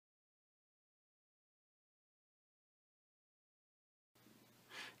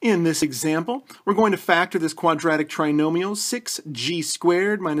In this example, we're going to factor this quadratic trinomial 6g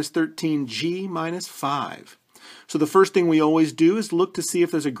squared minus 13g minus 5. So the first thing we always do is look to see if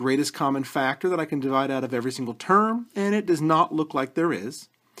there's a greatest common factor that I can divide out of every single term, and it does not look like there is.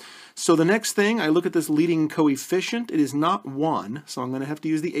 So the next thing, I look at this leading coefficient. It is not 1, so I'm going to have to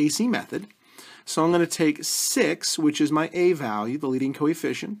use the AC method. So I'm going to take 6, which is my A value, the leading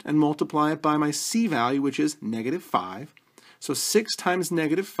coefficient, and multiply it by my C value, which is negative 5. So 6 times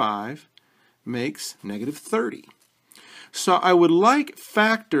negative 5 makes negative 30. So I would like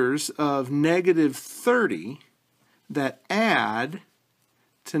factors of negative 30 that add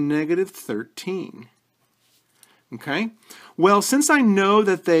to negative 13. Okay? Well, since I know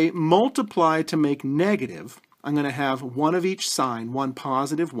that they multiply to make negative, I'm going to have one of each sign, one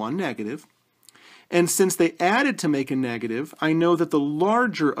positive, one negative. And since they added to make a negative, I know that the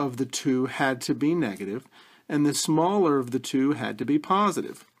larger of the two had to be negative, and the smaller of the two had to be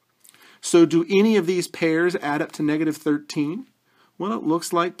positive. So do any of these pairs add up to negative 13? Well, it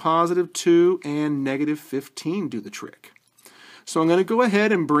looks like positive 2 and negative 15 do the trick. So I'm going to go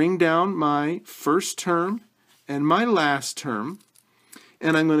ahead and bring down my first term and my last term,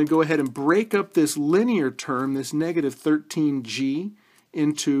 and I'm going to go ahead and break up this linear term, this negative 13g,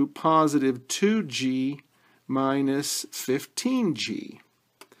 into positive 2g minus 15g.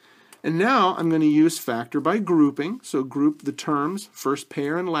 And now I'm going to use factor by grouping. So group the terms, first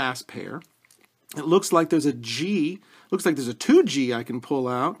pair and last pair. It looks like there's a g, looks like there's a 2g I can pull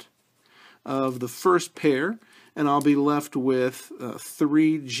out of the first pair, and I'll be left with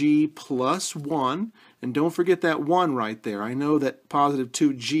 3g plus 1. And don't forget that 1 right there. I know that positive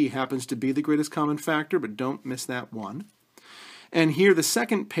 2g happens to be the greatest common factor, but don't miss that 1. And here the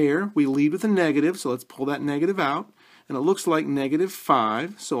second pair, we lead with a negative, so let's pull that negative out. And it looks like negative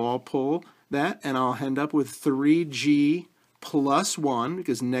 5, so I'll pull that, and I'll end up with 3g plus 1,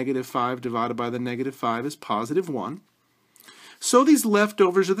 because negative 5 divided by the negative 5 is positive 1. So these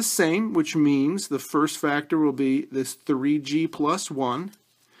leftovers are the same, which means the first factor will be this 3g plus 1,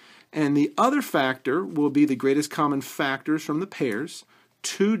 and the other factor will be the greatest common factors from the pairs,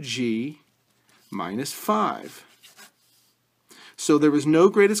 2g minus 5. So there was no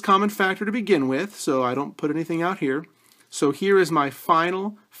greatest common factor to begin with, so I don't put anything out here. So here is my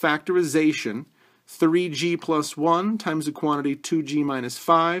final factorization, 3g plus 1 times the quantity 2g minus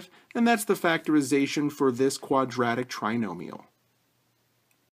 5, and that's the factorization for this quadratic trinomial.